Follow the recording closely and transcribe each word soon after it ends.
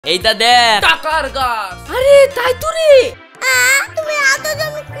এইটা দেখ টাকার গাছ। আরে তাই তো রে। তুমি এত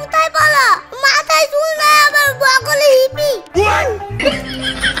জমি কোথায় পালা? মাথায় চুল নাই আবার বগলে হিপি।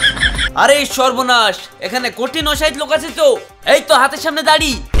 আরে সর্বনাশ, এখানে কঠিন অসাইড লোক আছে তো। এই তো হাতের সামনে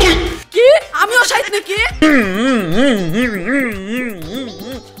দাঁড়ি। কি আমি অসাইড নাকি?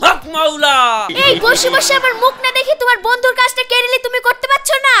 হক মাওলা। এই বসে বসে আমার মুখ না দেখি তোমার বন্ধুর কাজটা কেড়ে নিলে তুমি করতে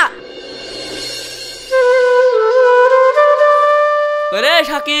পারছো না? ওরে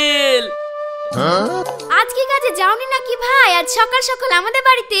শাকিল, আজকে কাজে যাওনি নাকি ভাই? আজ সকাল সকাল আমাদের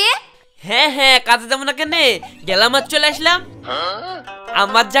বাড়িতে। হ্যাঁ হ্যাঁ, কাজে যাবো না কেন, গেলাম আর চলে আসলাম।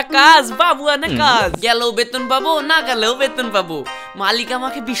 আমার যা কাজ বাবু আনে কাজ, গেলেও বেতন পাবো, না গেলেও বেতন পাবো। মালিক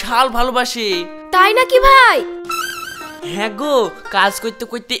আমাকে বিশাল ভালোবাসে। তাই নাকি ভাই? হ্যাঁ গো, কাজ করতে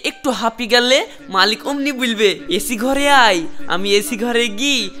করতে একটু হাঁপি গেলে মালিক অমনি বলবে এসি ঘরে আয়। আমি এসি ঘরে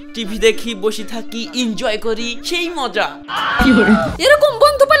গিয়ে টিভি দেখি, বসে থাকি, এনজয় করি, সেই মজা। এরকম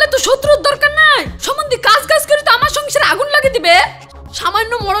বন্ধু পেলে তো শত্রুর দরকার নাই। সম্বন্ধে কাজ কাজ করে তো আমার সংসারে আগুন লাগিয়ে দিবে।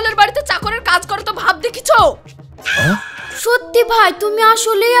 সামান্য মোড়লের বাড়িতে চাকরের কাজ করে তো ভাব দেখিছো? সত্যি ভাই, তুমি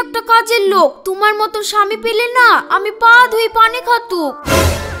আসলেই একটা কাজের লোক। তোমার মতো স্বামী পেলে না আমি পা ধুই পানি খাতুক।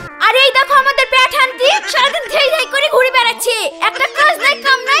 আরে এই দেখো আমাদের প্যাঠান্তি সারাদিন ধেই ধেই করে ঘুরে বেড়াচ্ছে। একটা কাজ নাই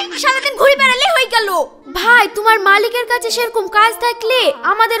কাম নাই, সারাদিন ঘুরে বেড়ালে হয়ে গেল। ভাই তোমার মালিকের কাছে সেরকম কাজ থাকলে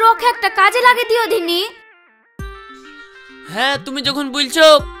আমাদের ওকে একটা কাজে লাগিয়ে দিও দিনি। হ্যাঁ, তুমি যখন বলছো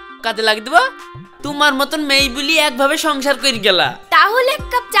কাজে লাগিয়ে দেবা। তোমার মতন মেয়ে বলি একভাবে সংসার করে গেলা। তাহলে এক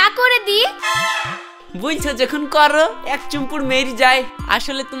কাপ চা করে দি। বলছো যখন করো, এক চুমপুর মেরি যায়।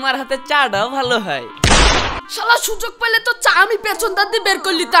 আসলে তোমার হাতে চাটাও ভালো হয়। শালা সুযোগ পেলে তো চা আমি পেছন দাঁত দিয়ে বের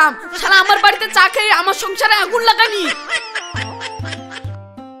করে নিতাম। শালা আমার বাড়িতে চা খেয়ে আমার সংসারে আগুন লাগানি।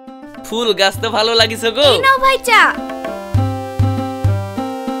 ফুল গাছ তো ভালো লাগিছে গো। এই নাও ভাই চা।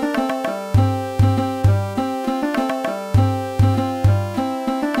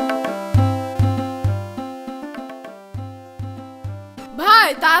 ভাই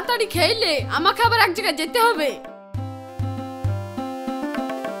তাড়াতাড়ি খেলে আমাকে আবার এক জায়গায় যেতে হবে।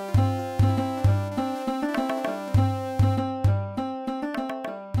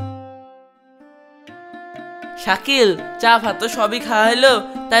 শাকিল, চা ভাত তো সবই খাওয়া হলো,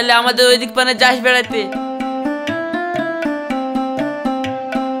 তাহলে আমাদের ওই দিক পানে যাস বেড়াইতে।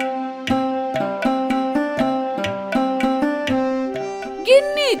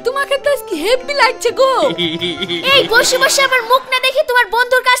 গিন্নি তোমাকে তো আজকে হেভি লাগছে গো। এই বসে বসে আমার মুখ না দেখি তোমার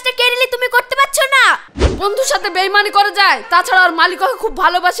বন্ধুর কাজটা কেড়ে নিলে তুমি করতে পারছো না? বন্ধুর সাথে বেইমানি করা যায়? তাছাড়া ওর মালিক ওকে খুব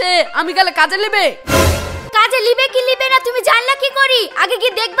ভালোবাসে। আমি গেলে কাজে নেবে? কাজে লিবে কি লিবে না তুমি জানলা কি করি? আগে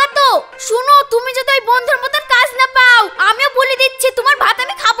গিয়ে দেখবা তো। শুনো, তুমি যদি ওই বন্ধুর মতন কাজ না পাও, আমিও বলে দিচ্ছি তোমার ভাত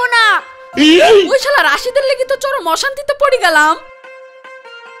আমি খাবো না। ওই শালা রাশিদের লেগে তো চরম অশান্তিতে পড়ে গেলাম।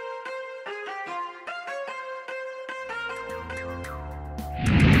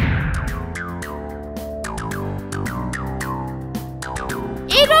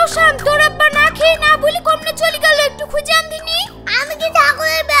 এই রওশন, তোর আব্বা না খেয়ে না বলি কমনে চলে গেল, একটু খুঁজে আনদিনি। আমি কি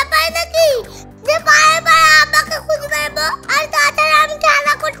ঠাকুরের ব্যাপার নাকি যে পায়ে পায়ে আব্বাকে খুঁজে বেড়াবো? আর তাছাড়া আমি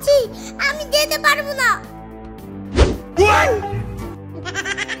খেলা করছি, আমি যেতে পারবো না।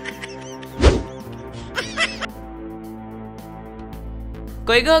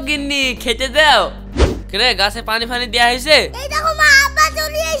 কই গো গিন্নি, খেতে দাও। রে গাছে পানি ফানি দেয়া হয়েছে? এই দেখো মা, আব্বা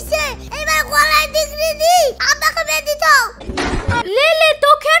চলে এসেছে। এবার গলায় ডিগ্রি দি আব্বাকে বেঁধে দাও। লে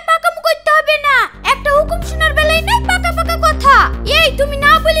তোকে আর পাকাম করতে হবে না। একটা হুকুম শোনার বেলায় না পাকা পাকা কথা। এই তুমি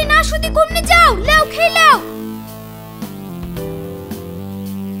না বলি না শুধু কমনে যাও, লাও খেয়ে লাও।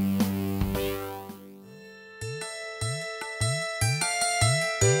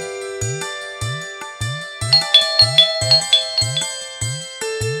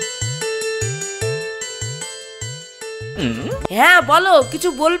 হ্যাঁ বলো, কিছু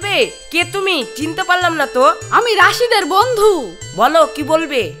বলবে? কে তুমি? চিনতে পারলাম না তো। আমি রাশিদের বন্ধু। বলো কি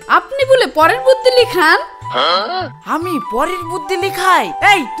বলবে? আপনি বলে পরের বুদ্ধি লিখান। আমি পরের বুদ্ধি লিখাই?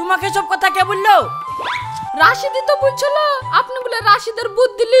 এই তোমাকে সব কথা কে বললো? রাশিদি তো বলছিল আপনি বলে রাশিদের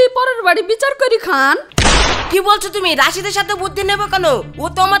বুদ্ধি লি পরের বাড়ি বিচার করি খান। কি বলছো তুমি? রাশিদের সাথে বুদ্ধি নেবে কেন? ও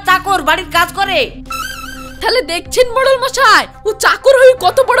তো আমার চাকর, বাড়ির কাজ করে। তাহলে দেখছেন মোড়ল মশাই, ও চাকর হয়ে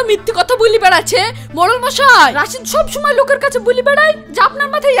কত বড় মিথ্যে কথা বলি বেড়াচ্ছে। মোড়ল মশাই, রাশিদ সব সময় লোকের কাছে বলি বেড়ায় যে আপনার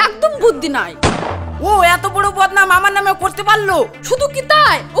মাথায় একদম বুদ্ধি নাই। ও এত বড় বদনাম আমার নামে করতে পারলো? শুধু কি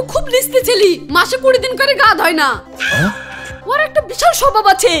তাই, ও খুব লিস্তি ছেলে, মাসে 20 দিন করে গা ধয় না। ওর একটা বিশাল স্বভাব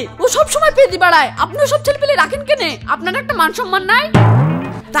আছে, ও সব সময় পেদি বেড়ায়। আপনিও সব ছেলে পেলে রাখেন কেনে? আপনার একটা মান সম্মান নাই?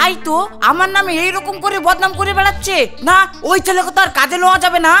 তাই তো আমার নামে এইরকম করে বদনাম করে বেড়াচ্ছে। না, ওই ছেলেকে তো আর কাজে লওয়া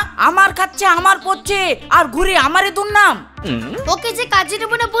যাবে না। আমার খাচ্ছে, আমার পড়ছে, আর ঘুরে আমারই দুর্নাম। ওকে যে কাজে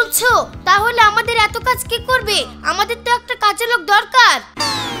নেবো না বলছো, তাহলে আমাদের এত কাজ কে করবে? আমাদের তো একটা কাজের লোক দরকার।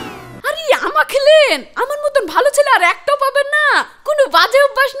 আরে আমা খেলেন, আমার মতন ভালো ছেলে আর একটাও পাবেন না। কোনো বাজে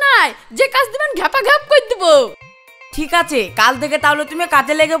অভ্যাস নাই, যে কাজ দিবেন ঘ্যাপা ঘ্যাপ করে দিব। ঠিক আছে, কাল থেকে তাহলে তুমি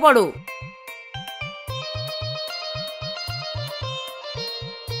কাজে লেগে পড়ো।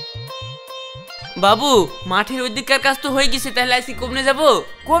 বাবু মাঠের ওই দিককার কাজ তো হয়ে গেছে, তাহলে আজকে কমনে যাব?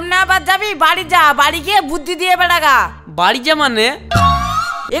 কমনে আবার যাবি? বাড়ি যা, বাড়ি গিয়ে বুদ্ধি দিয়ে বেড়াগা। বাড়ি যা মানে?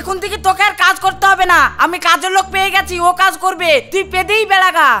 এখন থেকে তোকে আর কাজ করতে হবে না, আমি কাজের লোক পেয়ে গেছি, ও কাজ করবে, তুই পেদেই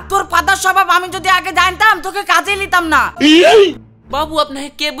বেড়াগা। তোর ফাদার স্বভাব আমি যদি আগে জানতাম তোকে কাজে নিতাম না। বাবু আপনাকে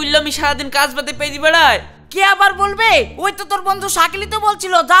কে বললো আমি সারাদিন কাজ বাদে পেয়ে বেড়াই? কে আবার বলবে? ওই তো তোর বন্ধু সাকিলি তো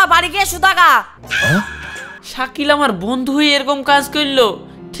বলছিল, যা বাড়ি গিয়ে সুদাগা। শাকিল আমার বন্ধু হয়ে এরকম কাজ করলো?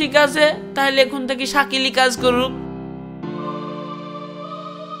 ঠিক আছে, তাহলে এখন থেকে শাকিলই কাজ করুক।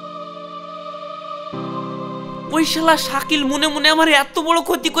 ওই শালা শাকিল মনে মনে আমার এত বড়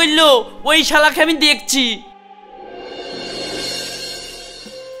ক্ষতি করলো, ওই শালাকে আমি দেখছি।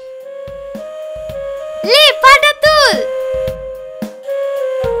 লে পাটা তুল।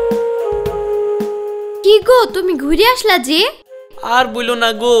 কি গো, তুমি ঘুরে আসলা যে? আর বলো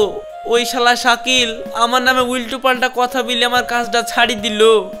না গো, ওই শালা শাকিল আমার নামে উল্টো পাল্টা কথা বলে আমার কাজটা ছাড়ি দিল।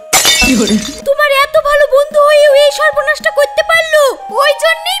 তোমার এত ভালো বন্ধু হয়ে এই সর্বনাশটা করতে পারলো? ওই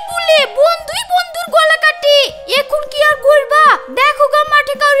জন্যই বলে বন্ধুই বন্ধুর গলা কাটে। এখন কি আর করবা? দেখো গা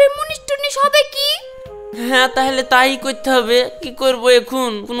মাঠে কাউরের মুনিশ টুনিশ হবে কি? হ্যাঁ তাহলে তাই করতে হবে, কি করব এখন,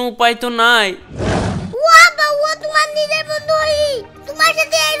 কোনো উপায় তো নাই। ও তোমার নিজের বন্ধু হই, তোমার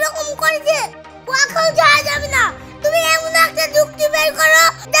সাথে এরকম করেছে, ওকেও যাওয়া যাবে না। তুমি এমন একটা যুক্তি বের করো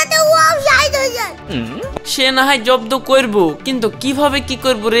যাতে ও শাহিদ হয়ে যায়। সে না হয় জব্দ করব, কিন্তু কিভাবে কি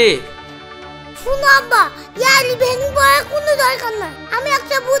করব রে? শুনো আব্বা, ইয়ারি ভেঙে পড়ার কোনো দরকার নাই। আমি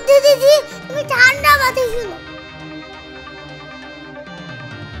একটা বুদ্ধি দিয়েছি, তুমি ঠান্ডা মাথায় শুনো।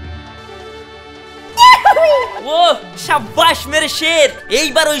 ও শাবাশ মেরে শের,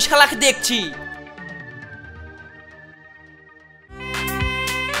 এইবার ওই শালাকে দেখছি।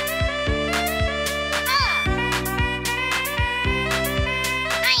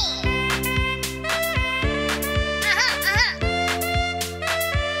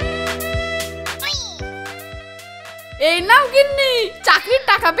 এই নাও গিন্নি, চাকরির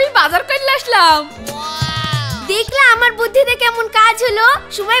টাকা পেয়ে বাজার করলে আসলাম। দেখলা আমার বুদ্ধিতে কেমন কাজ হলো?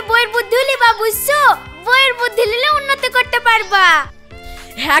 সময় বইয়ের বুদ্ধি হলে বা বুঝছো, বইয়ের বুদ্ধি নিলে উন্নতি করতে পারবা।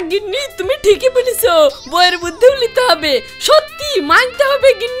 হ্যাঁ গিন্নি, তুমি ঠিকই বলেছো, বইয়ের বুদ্ধিও নিতে হবে। সত্যি মানতে হবে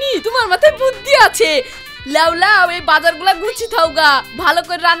গিন্নি, তোমার মাথায় বুদ্ধি আছে। লাও লাও, এই বাজারগুলা গুছি থাও গা, ভালো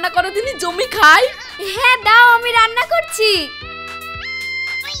করে রান্না করো দিনি, জমি খাই। হ্যাঁ দাও, আমি রান্না করছি।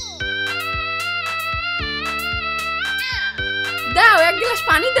 দাও, এক গ্লাস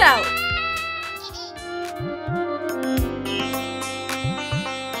পানি দাও।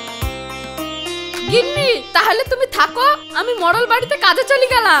 গিন্নি তাহলে তুমি থাকো, আমি মরল বাড়িতে কাজে চলে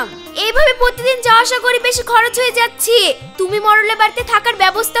গেলাম। এইভাবে প্রতিদিন যাওয়া আসা করে বেশি খরচ হয়ে যাচ্ছে। তুমি মরলের বাড়িতে থাকার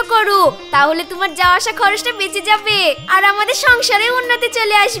ব্যবস্থা করো, তাহলে তোমার যাওয়া আসা খরচটা বেঁচে যাবে আর আমাদের সংসারে উন্নতি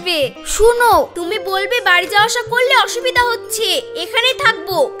চলে আসবে। শুনো, তুমি বলবে বাড়ি যাওয়া আসা করলে অসুবিধা হচ্ছে, এখানেই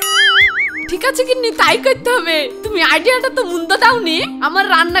থাকবো। ঠিক আছে গিন্নি, তাই করতে হবে। তুমি আইডিয়াটা তো মন্দ দাওনি, আমার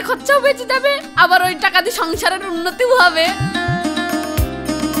রান্না খরচাও বেঁচে যাবে, আবার ওই টাকা দিয়ে সংসারের উন্নতিও হবে।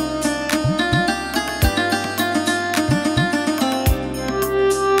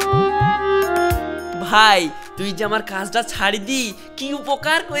 ভাই তুই যে আমার কাজটা ছাড়ি দি, কি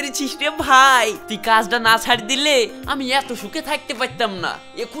উপকার করেছিস রে ভাই। তুই কাজটা না ছাড়ি দিলে আমি এত সুখে থাকতে পারতাম না।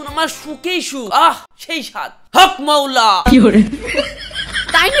 এখন আমার সুখেই সুখ, আহ সেই স্বাদ। হক মাওলা।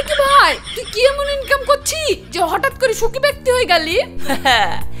 তাই নাকি ভাই? তুই কি এমন ইনকাম করছিস যে হঠাৎ করে সুখী ব্যক্তি হয়ে গেলি?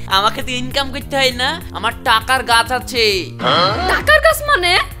 আমাকে তো ইনকাম করতে হয় না, আমার টাকার গাছ আছে। টাকার গাছ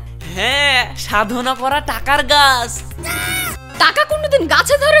মানে? হ্যাঁ, সাধনা করা টাকার গাছ। টাকা কোনদিন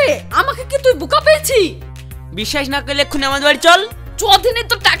গাছে ধরে? আমাকে কি তুই বোকা পেয়েছি? বিশ্বাস না করলে এক্ষুনি আমাদের বাড়ি চল। চদিনে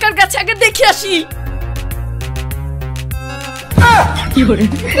তো টাকার গাছে আগে দেখে আসি।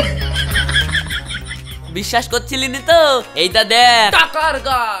 বিশ্বাস করছিলি না তো? এইটা দেখ, টাকার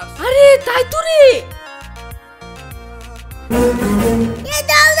গাছ। আরে তাই তো রে।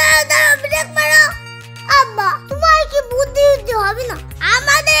 দাও দাও দাও, ব্রেক মারো। আব্বা তোমার কি বুদ্ধি হবে না?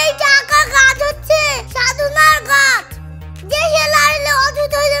 আমাদের এই টাকার গাছ হচ্ছে সাধনার গাছ, দেখে লাইলে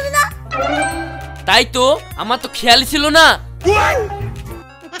অযুত হয়ে যাবে না। তাই তো, আমার তো খেয়াল ছিল না।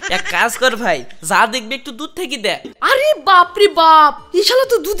 এক কাজ কর ভাই, যা দেখবি একটু দূর থেকে দেখ। আরে বাপ রে বাপ, এই শালা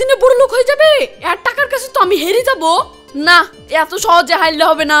তো দুদিনে বড় লোক হয়ে যাবে। এর টাকার কাছে তো আমি হেরে যাব না, এত সহজে হারলে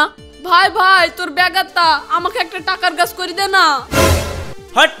হবে না। ভাই ভাই, তোর ব্যাগারটা আমাকে একটা টাকার গাছ করে দে না।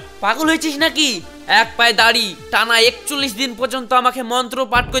 হট, পাগল হয়েছিস নাকি? এক পায়ে দাড়ি, টানা 41 দিন পর্যন্ত আমাকে মন্ত্র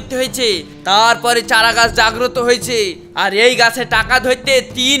পাঠ করতে হয়েছে। তারপরে চারা গাছ জাগ্রত হয়েছে, আর এই গাছে টাকা ধরতে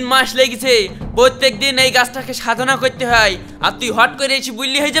 3 মাস লেগেছে। প্রত্যেক দিন এই গাছটাকে সাধনা করতে হয়, আর তুই হট করে এসে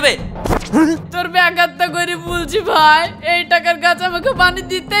বুঝলি হয়ে যাবে। তোর ব্যাঘাতটা করে বলছি ভাই, এই টাকার গাছ আমাকে পানি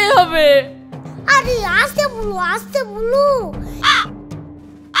দিতেই হবে। আরে আস্তে বলো।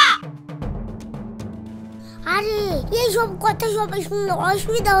 আরে এই সব কথা সবাই শুনলে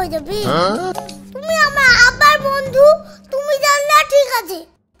অসুবিধা হয়ে যাবে। তুমি আমার আব্বার বন্ধু, তুমি জানলে ঠিক আছে,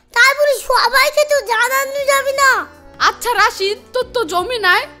 তারপরে সবাইকে তো জানানো যাবে না। আচ্ছা রাশিদ, তোর তো জমি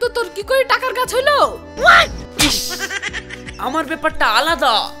নাই, তো তোর কি করে টাকার গাছ হইলো? আমার ব্যাপারটা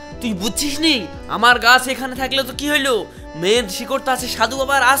আলাদা, তুই বুঝছিস নি? আমার গাছ এখানে থাকলে তো কি হইলো, মেন শিকড় তো আছে সাধু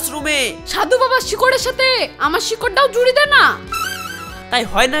বাবার আশ্রমে। সাধু বাবার শিকড়ের সাথে আমার শিকড়টাও জুড়ে দে না। তাই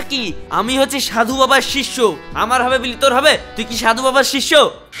হয় নাকি? আমি হচ্ছে সাধু বাবার শিষ্য, আমার হবে বলি তোর হবে? তুই কি সাধু বাবার শিষ্য?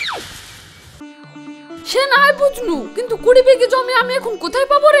 সে না হয় বুঝনু, কিন্তু 20 বিঘে জমি আমি এখন কোথায়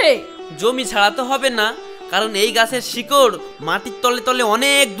পাবো রে? জমি ছাড়া তো হবে না, কারণ এই গাছের শিকড় মাটির তলে তলে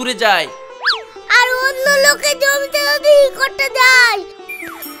অনেক দূরে যায়। আর অন্য লোকের জমিতে যদি করতে দেয়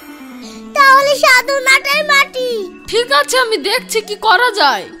তাহলে সাধনাটাই মাটি। ঠিক আছে, আমি দেখছি কি করা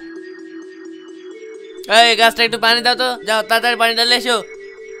যায়। এই গাছটা একটু পানি দাও তো, যাও তাড়াতাড়ি পানি ঢালে এসো।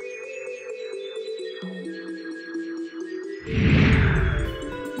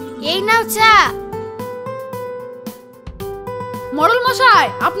 এই নাও চা। মরল মশাই,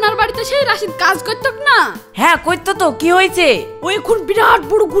 আপনার বাড়িতে সেই রাশিদ কাজ করত না? হ্যাঁ করতো তো, কি হয়েছে? ও এখন বিরাট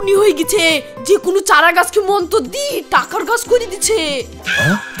বড় গুণী হয়ে গেছে, যে কোনো চারা গাছকে মন্ত্র দিয়ে টাকার গাছ করে দিচ্ছে।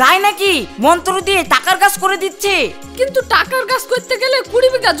 তাই নাকি? মন্ত্র দিয়ে টাকার গাছ করে দিচ্ছে? কিন্তু টাকার গাছ করতে গেলে 20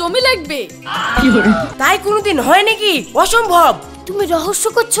 বিঘা জমি লাগবে। তাই কোনোদিন হয় নাকি? অসম্ভব। তুমি রহস্য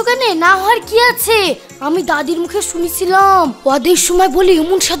করছো কেন? না হওয়ার কি আছে? আমি দাদির মুখে শুনেছিলাম, ওদের সময় বলে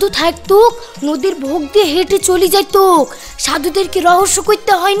এমন সাধু থাকতো, নদীর ভোগ দিয়ে হেঁটে চলে যেত। সাধুদেরকে রহস্য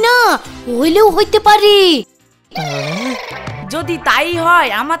করতে হয় না, হইলেও হইতে পারে। যদি তাই হয়,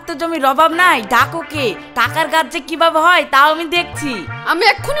 আমার তো জমির অভাব নাই, ডাকোকে। টাকার গাছ যে কিভাবে হয় তাও আমি দেখছি। আমি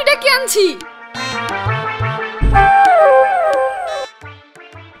এক্ষুনি ডেকে আনছি।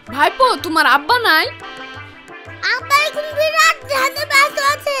 ভাইপো, তোমার আব্বা নাই? আব্বা এখন বিরাট ঝাঁদে ব্যস্ত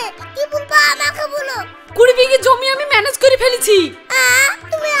আছে, কি বলবো আমাকে বলো। 20 বিঘে জমি আমি ম্যানেজ করে ফেলেছি।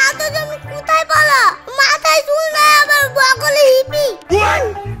 তুমি এত জমি কোথায় পালা? মাথায় চুল নাই, আবার বগলে হিপি।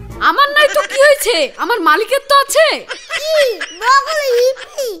 আমার নাই তো কি হয়েছে, আমার মালিকের তো আছে। কি বগলে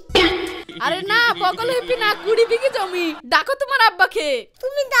হিপি? আরে না, বগলে হিপি না, 20 বিঘে জমি। ডাকো তোমার আব্বাকে।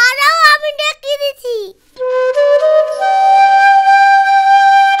 তুমি দাঁড়াও, আমি ডেকে দিছি।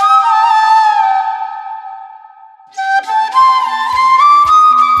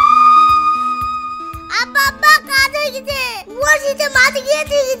 আব্বা কাজ হয়ে গেছে, বসিতে মাছ গিয়ে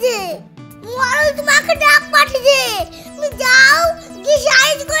গেছে, মরল তোমাকে ডাক পাঠিয়েছে, তুমি যাও কি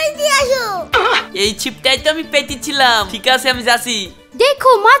সাইজ করে দিয়ে আসো। এই ছিপটাই তো আমি পেতেছিলাম। ঠিক আছে, আমি যাচ্ছি।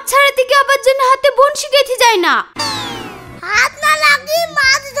 দেখো, মাছ ছাড়াতে কি আবার যেন হাতে বনশি গেঁথে যায় না। হাত না লাগিয়ে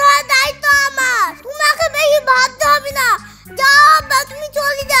মাছ ধরার দায়িত্ব আমার, তোমাকে বেশি ভাবতে হবে না। যাও আব্বা, তুমি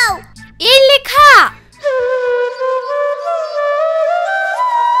চলে যাও। এই লেখা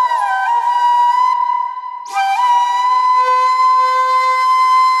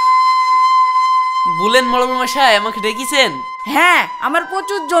বলেন মরল মশাই, আমাকে ডেকেছেন? হ্যাঁ, আমার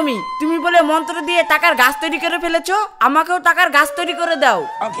প্রচুর জমি, তুমি বলে মন্ত্র দিয়ে টাকার গাছ তৈরি করে ফেলেছো, আমাকেও টাকার গাছ তৈরি করে দাও।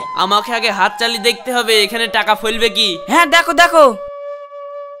 আমাকে আগে হাত চালিয়ে দেখতে হবে এখানে টাকা ফলবে কি। হ্যাঁ দেখো দেখো।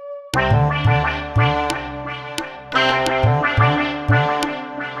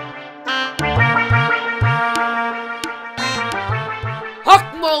 হক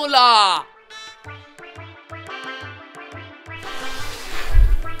মৌলা।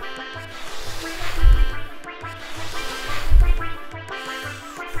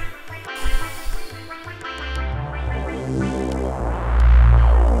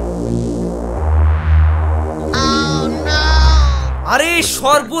 আরে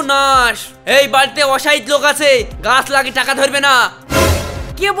সর্বনাশ, এই বাড়িতে অসাইত লোক আছে, গাছ লাগে টাকা ধরবে না।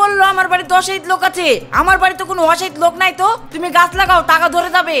 কে বললো আমার বাড়িতে অসাইত লোক আছে? আমার বাড়িতে কোনো অসাইত লোক নাই তো। তুমি গাছ লাগাও, টাকা ধরে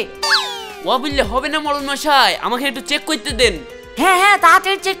যাবে। ও বললে হবে না মরল মশাই, আমাকে একটু চেক করতে দেন। হ্যাঁ হ্যাঁ,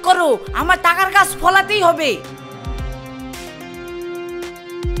 তাড়াতাড়ি চেক করো, আমার টাকার গাছ ফলাতেই হবে।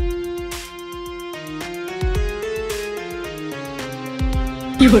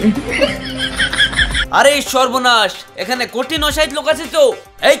 আরে সর্বনাশ, এখানে কঠিন অসাইত লোক আছে তো।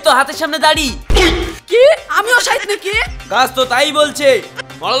 এই তো হাতের সামনে দাঁড়ি। কি আমি অসাইত নাকি? গাছ তো তাই বলছে।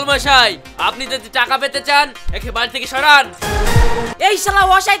 মরল মশাই, আপনি যদি টাকা পেতে চান একে বাড়ি থেকে সরান। এই শালা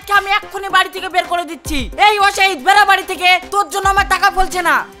অসাইতকে আমি এক্ষুনি বাড়ি থেকে বের করে দিচ্ছি। এই অসাইত, বেরা বাড়ি থেকে, তোর জন্য আমার টাকা ফলছে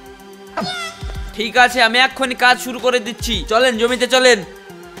না। ঠিক আছে, আমি এক্ষুনি কাজ শুরু করে দিচ্ছি। চলেন জমিতে চলেন।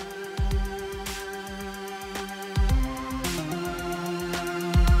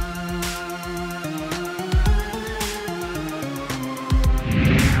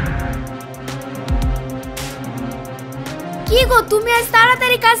 কি গো, তুমি আজ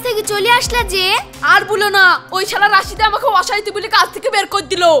তাড়াতাড়ি কাজ থেকে চলে আসলা যে? আর বলো না, ওই শালা রাশিদে আমাকে অসাহিত বলে কাজ থেকে বের করে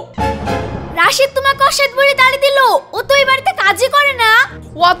দিল। রাশিদ তোমাকে অসৎ বলে তাড়ি দিল? ও তো এই বাড়িতে কাজই করে না।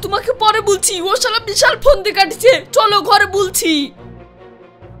 ও তোমাকে পরে বলছি, ও শালা বিশাল ফোন দিয়ে কাটিছে, চলো ঘরে বলছি।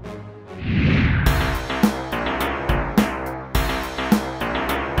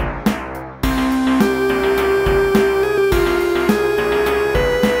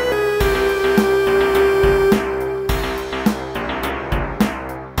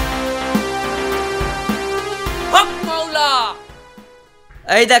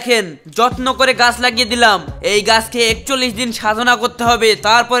 এই দেখেন, যত্ন করে গাছ লাগিয়ে দিলাম। এই গাছকে 41 দিন সাধনা করতে হবে,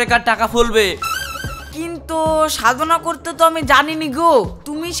 তারপরে কার টাকা ফলবে। কিন্তু সাধনা করতে তো আমি জানিনি গো,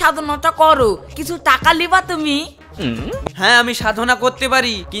 তুমি সাধনাটা করো, কিছু টাকা লিবা তুমি? হ্যাঁ, আমি সাধনা করতে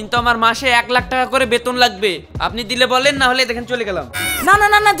পারি, কিন্তু আমার মাসে 1 লাখ টাকা করে বেতন লাগবে। আপনি দিলে বলেন, না হলে দেখেন চলে গেলাম। না না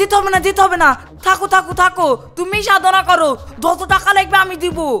না না, দিতে হবে না, দিতে হবে না, থাকো থাকো থাকো, তুমি সাধনা করো, যত টাকা লাগবে আমি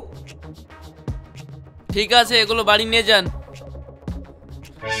দিব। ঠিক আছে, এগুলো বাড়ি নিয়ে যান।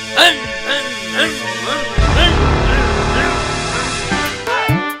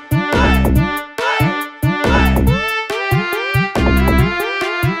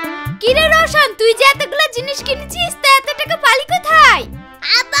 কিরে রোশন, তুই যে এতগুলো জিনিস কিনেছিস, তা এত টাকা পালি কোথায়?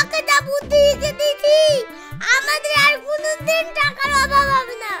 আব্বাকে যা বুদ্ধি দিয়েছি, আমাদের আর কোনোদিন টাকার অভাব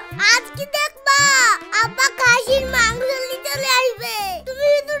হবে না। আজ কি দেখবা, আব্বা খাসির মাংস নিয়ে চলে আসবে। তুমি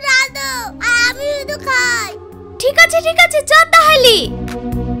শুধু রাঁধো আর আমি শুধু খাই। ঠিক আছে ঠিক আছে, চল তাহলে।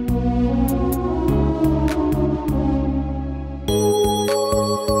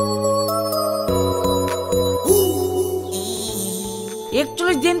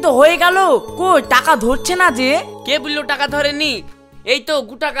 41 দিন তো হয়ে গেল, কই টাকা ধরছে না যে? কে বললো টাকা ধরেনি? এই তো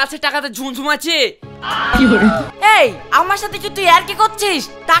গোটা গাছে টাকাতে ঝুমঝুম আছে। এই আমার সাথে কি তুই আর কি করছিস?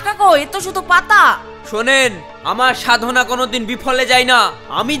 টাকা কই, এ তো শুধু পাতা। শোনেন, আমার সাধনা কোনোদিন বিফলে যায় না।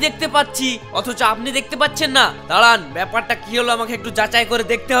 আমি দেখতে পাচ্ছি, অথচ আপনি দেখতে পাচ্ছেন না। দাঁড়ান, ব্যাপারটা কি হলো আমাকে একটু যাচাই করে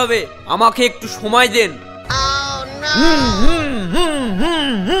দেখতে হবে। আমাকে একটু সময় দেন।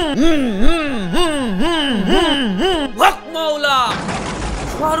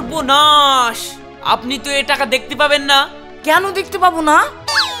 সর্বনাশ! আপনি তো এই টাকা দেখতে পাবেন না। কেন দেখতে পাবো না?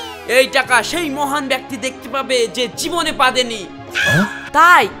 এই টাকা সেই মহান ব্যক্তি দেখতে পাবে যে জীবনে পাদেনি।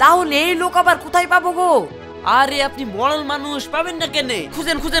 তাই? তাহলে এই লোক আবার কোথায় পাবো গো? আরে আপনি মরল মানুষ, পাবেন না কেনে?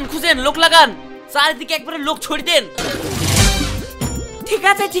 খুঁজেন খুঁজেন খুঁজেন, লোক লাগান, চারিদিকে একবারে লোক ছড়ি দেন। ঠিক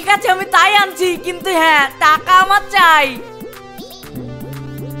আছে ঠিক আছে, আমি তাই আনছি, কিন্তু হ্যাঁ, টাকা আমার চাই।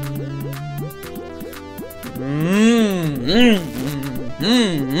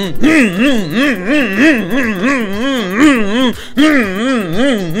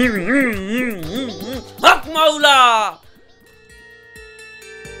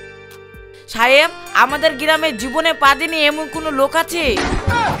 সাহেব, আমাদের গ্রামে জীবনে পাদিনি এমন কোন লোক আছে?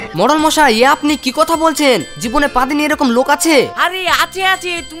 মরল মশাই, আপনি কি কথা বলছেন? জীবনে পাদিনি এরকম লোক আছে? আরে আছে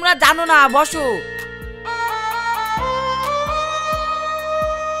আছে, তোমরা জানো না, বসো।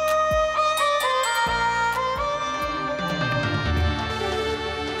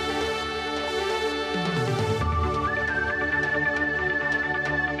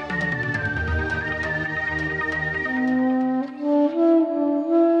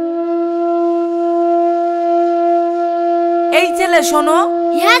 এই ছেলে শোনো।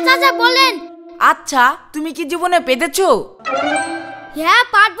 হ্যাঁ চাচা বলেন। আচ্ছা, তুমি কি জীবনে পেদেছো? হ্যাঁ,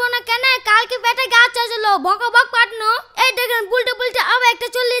 পারবো না কেন? কালকে পেটে গাছ চাচলো, বকা বক পাটনো। এই দেখেন, উল্টে পুল্টে আবার একটা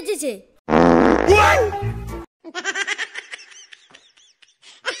চলে এসেছে।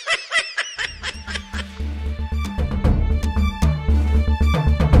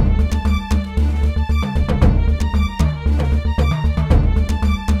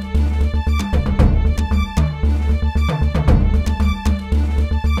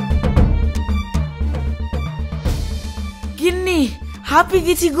 হাঁপি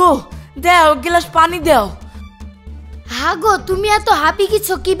গেছি গো, দাও গ্লাস পানি দাও। হ্যাঁ গো, তুমি এত হাঁপি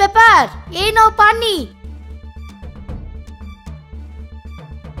গেছো, কি ব্যাপার? এই নাও পানি।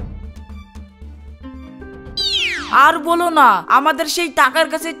 আর বলো না, আমাদের সেই টাকার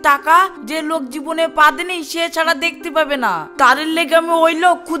কাছে টাকা, যে লোক জীবনে পা দেনি সে ছাড়া দেখতে পাবে না, তার লেগে আমি ওই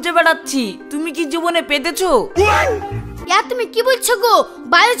লোক খুঁজে বেড়াচ্ছি। তুমি কি জীবনে পেতেছো? তুমি কি বলছো গো?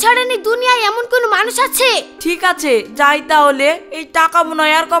 বায়ু ছাড়ানি দুনিয়ায় এমন কোন মানুষ আছে? ঠিক আছে, যাই তাহলে। এই টাকা মনে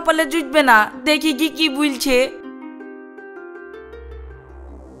হয় আর কপালে জুটবে না, দেখি কি কি বলছে।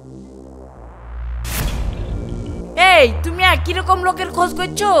 এই তুমি কিরকম লোকের খোঁজ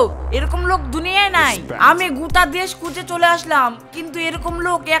করছো? এরকম লোক দুনিয়ায় নাই। আমি গোটা দেশ খুঁজে চলে আসলাম, কিন্তু এরকম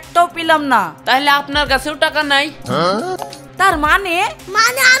লোক একটাও পেলাম না। তাহলে আপনার কাছেও টাকা নাই? তার মানে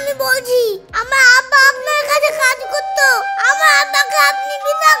আমি বলছি আমার আব্বা আপনার কাছে কাজ করতো। আমার আব্বাকে আপনি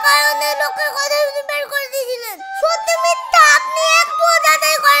বিনা কারণে লোকের কথা শুনে বের করে দিয়েছিলেন। সত্যি মিথ্যা আপনি একটুও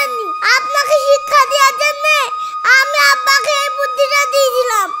যাচাই করেননি। আপনাকে শিক্ষা দেওয়ার জন্য আমি আব্বাকে এই বুদ্ধিটা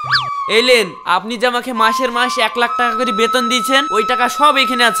দিয়েছিলাম। এলেন, আপনি যে আমাকে মাসের মাস 1 লাখ টাকা করে বেতন দিয়েছেন, ওই টাকা সব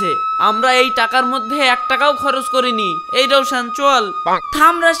এখানে আছে। আমরা এই টাকার মধ্যে 1 টাকাও খরচ করিনি। এই রওশন চল।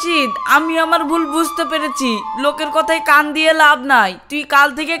 থাম রাশিদ, আমি আমার ভুল বুঝতে পেরেছি। লোকের কথায় কান দিয়ে লাভ নাই, তুই কাল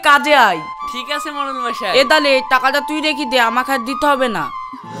থেকে কাজে আয়। ঠিক আছে মোড়ল মশাই। এ তাহলে টাকাটা তুই রেখে দে, আমাকে আর দিতে হবে না।